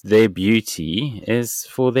 it's their beauty is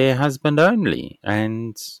for their husband only,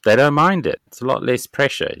 and they don't mind it. It's a lot less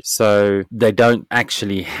pressure. So they don't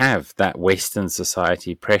actually have that Western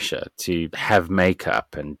society pressure to have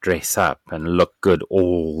makeup and dress up and look good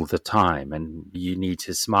all the time, and you need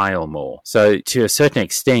to smile more. So to a certain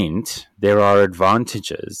extent, there are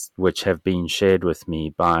advantages which have been shared with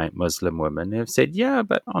me by Muslim women who have said, yeah,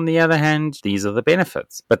 but on the other hand, these are the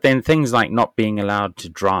benefits. But then things like not being allowed to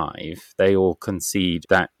drive, they all concede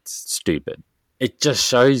that's stupid. It just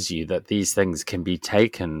shows you that these things can be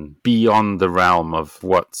taken beyond the realm of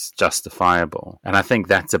what's justifiable. And I think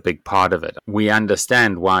that's a big part of it. We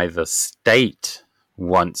understand why the state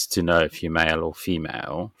wants to know if you're male or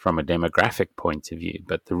female from a demographic point of view.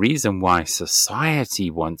 But the reason why society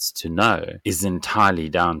wants to know is entirely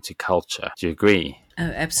down to culture. Do you agree? Oh,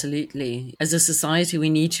 absolutely. As a society, we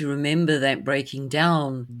need to remember that breaking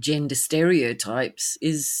down gender stereotypes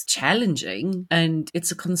is challenging, and it's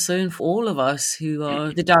a concern for all of us who are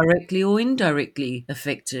either directly or indirectly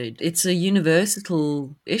affected. It's a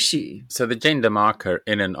universal issue. So the gender marker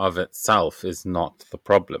in and of itself is not the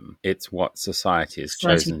problem. It's what society has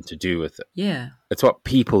chosen to do with it. Yeah. It's what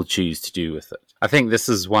people choose to do with it. I think this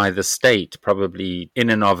is why the state probably, in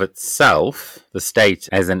and of itself, the state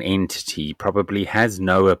as an entity probably has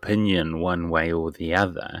no opinion one way or the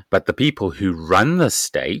other. But the people who run the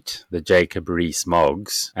state, the Jacob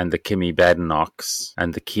Rees-Moggs and the Kimi Badenochs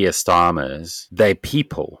and the Keir Starmers, they're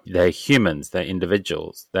people, they're humans, they're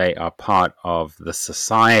individuals. They are part of the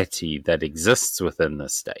society that exists within the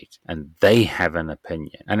state, and they have an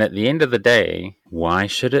opinion. And at the end of the day, why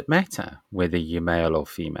should it matter whether you're male or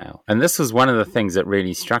female? And this was one of the things that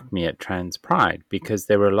really struck me at Trans Pride, because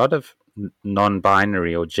there were a lot of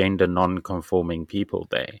non-binary or gender non-conforming people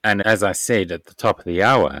there. And as I said at the top of the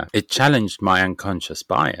hour, it challenged my unconscious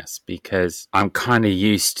bias, because I'm kind of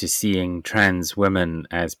used to seeing trans women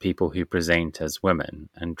as people who present as women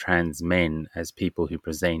and trans men as people who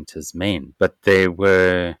present as men. But there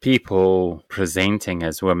were people presenting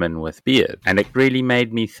as women with beards, and it really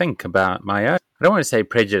made me think about my own. I don't want to say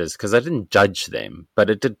prejudice because I didn't judge them, but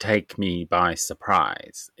it did take me by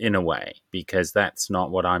surprise in a way, because that's not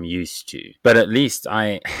what I'm used to. But at least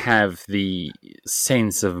I have the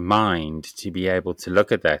sense of mind to be able to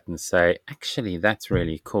look at that and say, actually, that's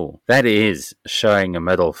really cool. That is showing a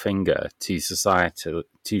middle finger to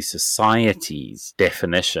society's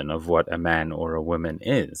definition of what a man or a woman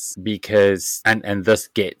is, because and this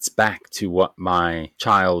gets back to what my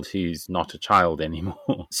child, who's not a child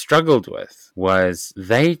anymore, struggled with, was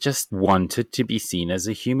they just wanted to be seen as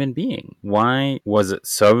a human being. Why was it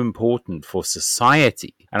so important for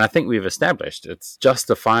society? And I think we've established it's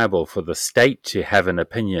justifiable for the state to have an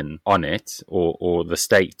opinion on it, or the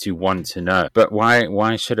state to want to know. But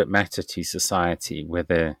why should it matter to society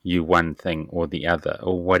whether you one thing or the other,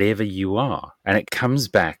 or whatever you are? And it comes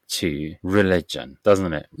back to religion,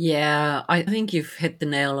 doesn't it? Yeah, I think you've hit the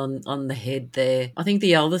nail on the head there. I think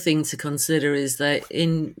the other thing to consider is that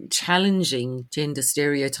in challenging gender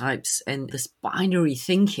stereotypes and this binary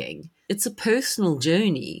thinking, it's a personal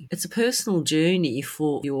journey. It's a personal journey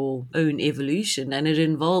for your own evolution, and it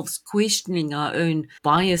involves questioning our own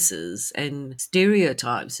biases and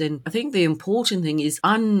stereotypes. And I think the important thing is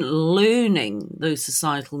unlearning those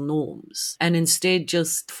societal norms and instead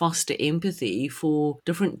just foster empathy for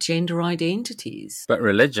different gender identities. But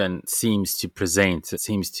religion seems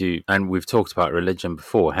to, and we've talked about religion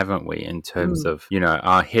before, haven't we, in terms of,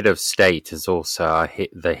 our head of state is also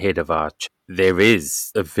the head of our church. There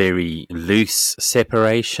is a very loose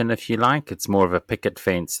separation, if you like. It's more of a picket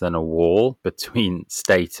fence than a wall between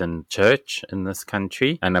state and church in this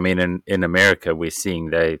country. And I mean, in America, we're seeing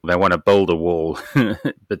they want to build a wall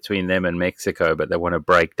between them and Mexico, but they want to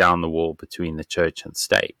break down the wall between the church and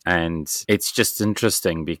state. And it's just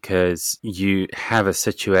interesting because you have a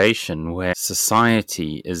situation where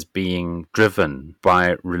society is being driven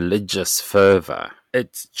by religious fervor.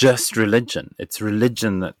 It's just religion. It's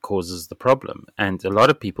religion that causes the problem. And a lot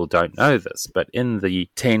of people don't know this, but in the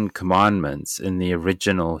 10 Commandments, in the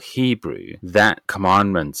original Hebrew, that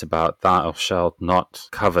commandment about thou shalt not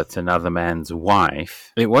covet another man's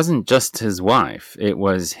wife, it wasn't just his wife. It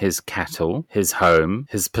was his cattle, his home,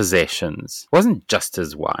 his possessions. It wasn't just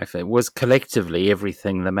his wife. It was collectively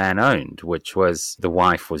everything the man owned, which was the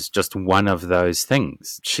wife was just one of those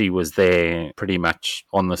things. She was there pretty much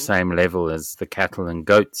on the same level as the cattle and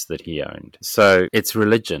goats that he owned. So it's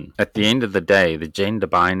religion. At the end of the day, the gender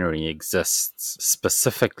binary exists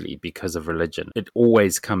specifically because of religion. It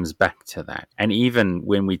always comes back to that. And even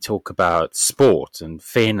when we talk about sport and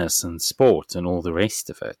fairness in sport and all the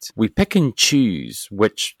rest of it, we pick and choose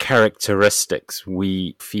which characteristics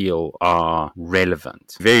we feel are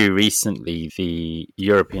relevant. Very recently, the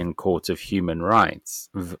European Court of Human Rights,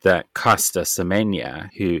 that Caster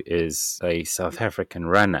Semenya, who is a South African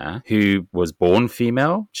runner who was born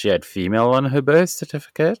female. She had female on her birth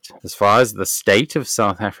certificate. As far as the state of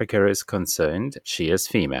South Africa is concerned, she is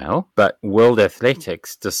female. But World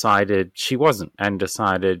Athletics decided she wasn't, and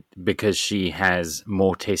decided because she has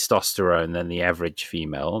more testosterone than the average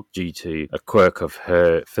female due to a quirk of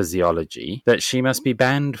her physiology, that she must be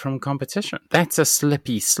banned from competition. That's a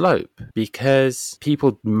slippery slope because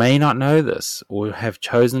people may not know this or have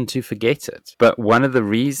chosen to forget it. But one of the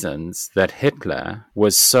reasons that Hitler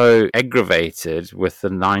was so aggravated with the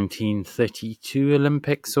 1932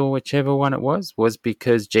 Olympics, or whichever one it was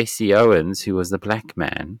because Jesse Owens, who was the black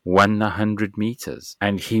man, won the 100 meters.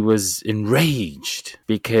 And he was enraged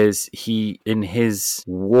because he, in his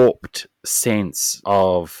warped sense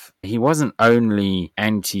of, he wasn't only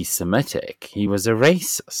anti-Semitic, he was a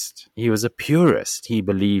racist. He was a purist. He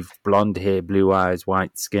believed blonde hair, blue eyes,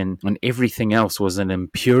 white skin, and everything else was an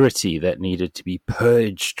impurity that needed to be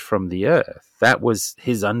purged from the earth. That was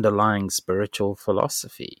his underlying spiritual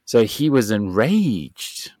philosophy. So he was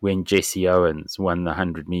enraged when Jesse Owens won the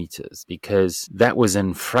 100 meters because that was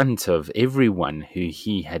in front of everyone who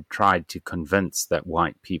he had tried to convince that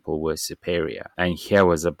white people were superior. And here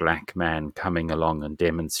was a black man coming along and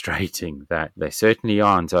demonstrating that they certainly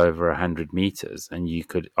aren't over 100 meters. And you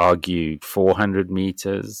could argue 400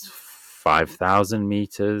 meters, 5,000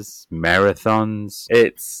 meters, marathons.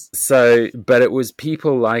 But it was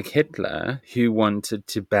people like Hitler who wanted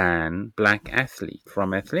to ban black athletes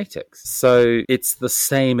from athletics. So it's the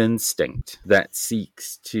same instinct that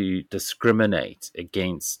seeks to discriminate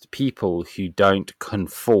against people who don't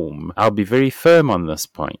conform. I'll be very firm on this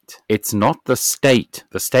point. It's not the state.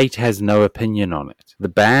 The state has no opinion on it. The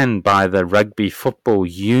ban by the Rugby Football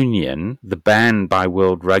Union, the ban by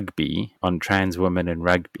World Rugby on trans women in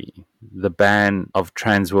rugby, the ban of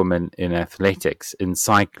trans women in athletics, in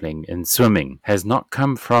cycling, in swimming has not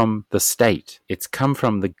come from the state. It's come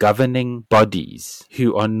from the governing bodies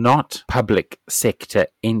who are not public sector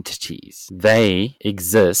entities. They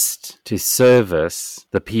exist to service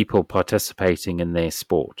the people participating in their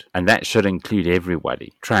sport. And that should include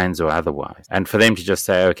everybody, trans or otherwise. And for them to just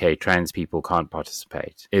say, okay, trans people can't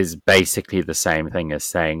participate is basically the same thing as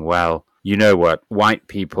saying, well, you know what, white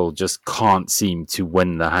people just can't seem to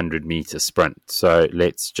win the 100-meter sprint. So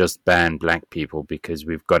let's just ban black people because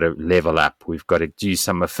we've got to level up. We've got to do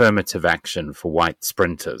some affirmative action for white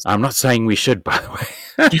sprinters. I'm not saying we should, by the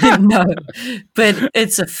way. No, but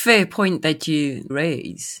it's a fair point that you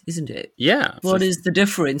raise, isn't it? Yeah. What is the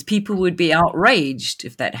difference? People would be outraged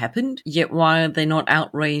if that happened, yet why are they not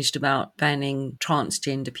outraged about banning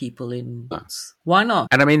transgender people in bus? Why not?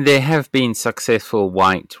 And I mean, there have been successful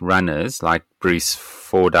white runners like Bruce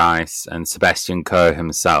Fordyce and Sebastian Coe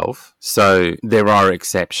himself. So there are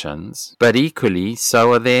exceptions, but equally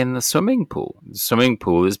so are there in the swimming pool. The swimming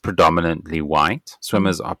pool is predominantly white.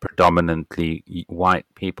 Swimmers are predominantly white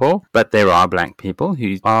people, but there are black people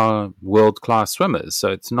who are world-class swimmers.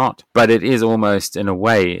 So it's not, but it is almost in a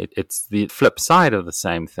way, it's the flip side of the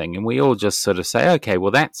same thing. And we all just sort of say, okay,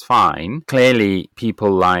 well, that's fine. Clearly,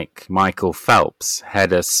 people like Michael Phelps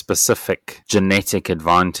had a specific genetic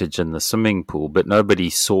advantage in the swimming pool, but nobody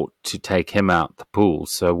sought to take him out the pool.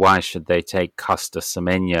 So why should they take Costa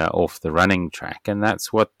Semenya off the running track? And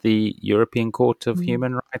that's what the European Court of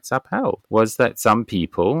Human Rights upheld, was that some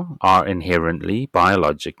people are inherently,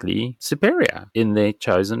 biologically superior in their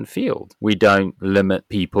chosen field. We don't limit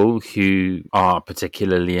people who are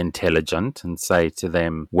particularly intelligent and say to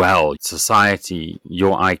them, well, society,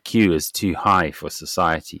 your IQ is too high for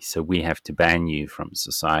society, so we have to ban you from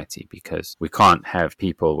society because we can't have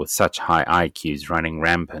people with such high IQs running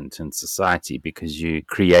rampant in society because you're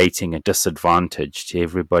creating a disadvantage to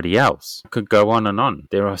everybody else. Could go on and on.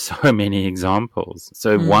 There are so many examples.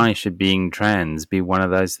 So why should being trans be one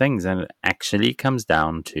of those things? And it actually comes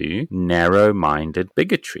down to narrow-minded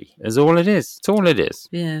bigotry is all it is. It's all it is.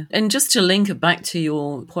 Yeah. And just to link it back to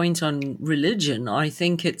your point on religion, I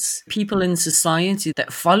think it's people in society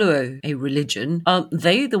that follow a religion,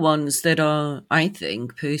 they're the ones that are, I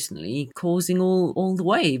think, personally, causing all the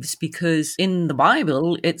waves, because in the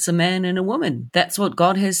Bible, it's a man and a woman. That's what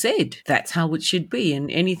God has said. That's how it should be. And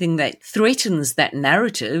anything that threatens that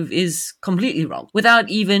narrative is completely wrong, without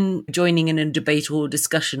even joining in a debate or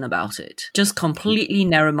discussion about it. Just completely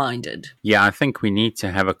narrow-minded. Yeah, I think we need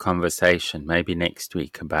to have a conversation maybe next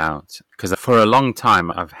week about, because for a long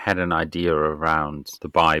time I've had an idea around the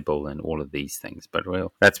Bible and all of these things, but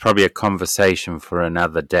that's probably a conversation for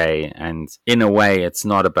another day. And in a way, it's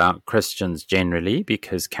not about Christians generally,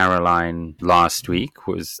 because Caroline last week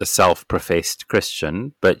was a self-professed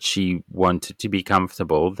Christian, but she wanted to be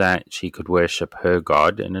comfortable that she could worship her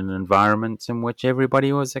God in an environment in which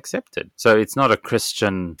everybody was accepted. So it's not a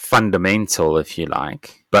Christian fundamental, if you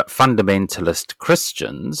like. But fundamentalist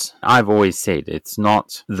Christians, I've always said, it's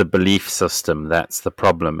not the belief system that's the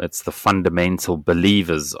problem. It's the fundamental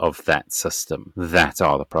believers of that system that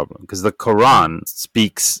are the problem. Because the Quran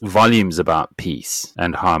speaks volumes about peace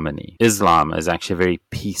and harmony. Islam is actually a very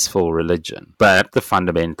peaceful religion. But the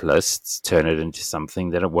fundamentalists turn it into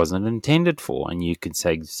something that it wasn't intended for. And you could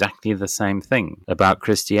say exactly the same thing about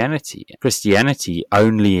Christianity. Christianity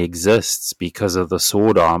only exists because of the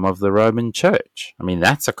sword arm of the Roman Church. I mean,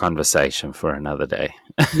 that's a conversation for another day.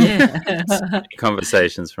 Yeah.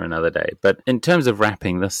 Conversations for another day. But in terms of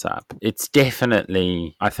wrapping this up, it's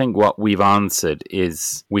definitely, I think what we've answered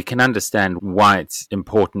is we can understand why it's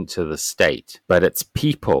important to the state, but it's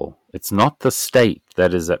people. It's not the state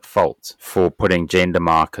that is at fault for putting gender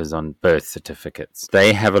markers on birth certificates.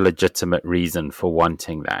 They have a legitimate reason for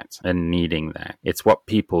wanting that and needing that. It's what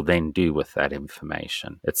people then do with that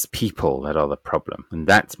information. It's people that are the problem. And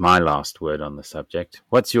that's my last word on the subject.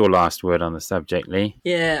 What's your last word on the subject, Lee?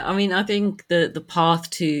 Yeah, I mean, I think the path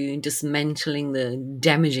to dismantling the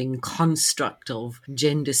damaging construct of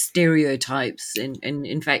gender stereotypes and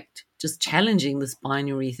in fact, just challenging this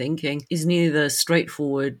binary thinking is neither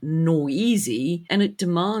straightforward nor easy, and it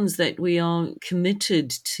demands that we are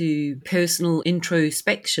committed to personal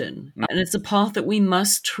introspection. And it's a path that we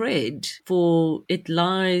must tread, for it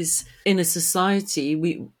lies in a society.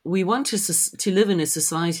 We want to live in a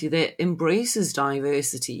society that embraces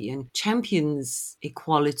diversity and champions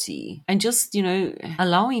equality, and just,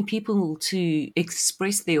 allowing people to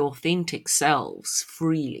express their authentic selves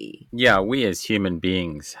freely. Yeah, we as human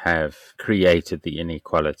beings have have created the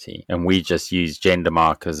inequality. And we just use gender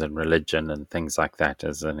markers and religion and things like that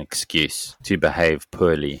as an excuse to behave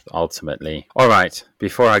poorly, ultimately. All right,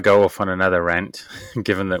 before I go off on another rant,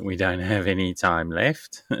 given that we don't have any time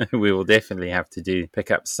left, we will definitely have to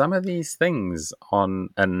pick up some of these things on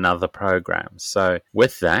another program. So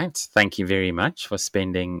with that, thank you very much for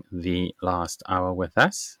spending the last hour with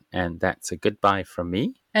us. And that's a goodbye from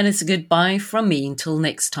me. And it's a goodbye from me until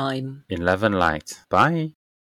next time. In love and light. Bye.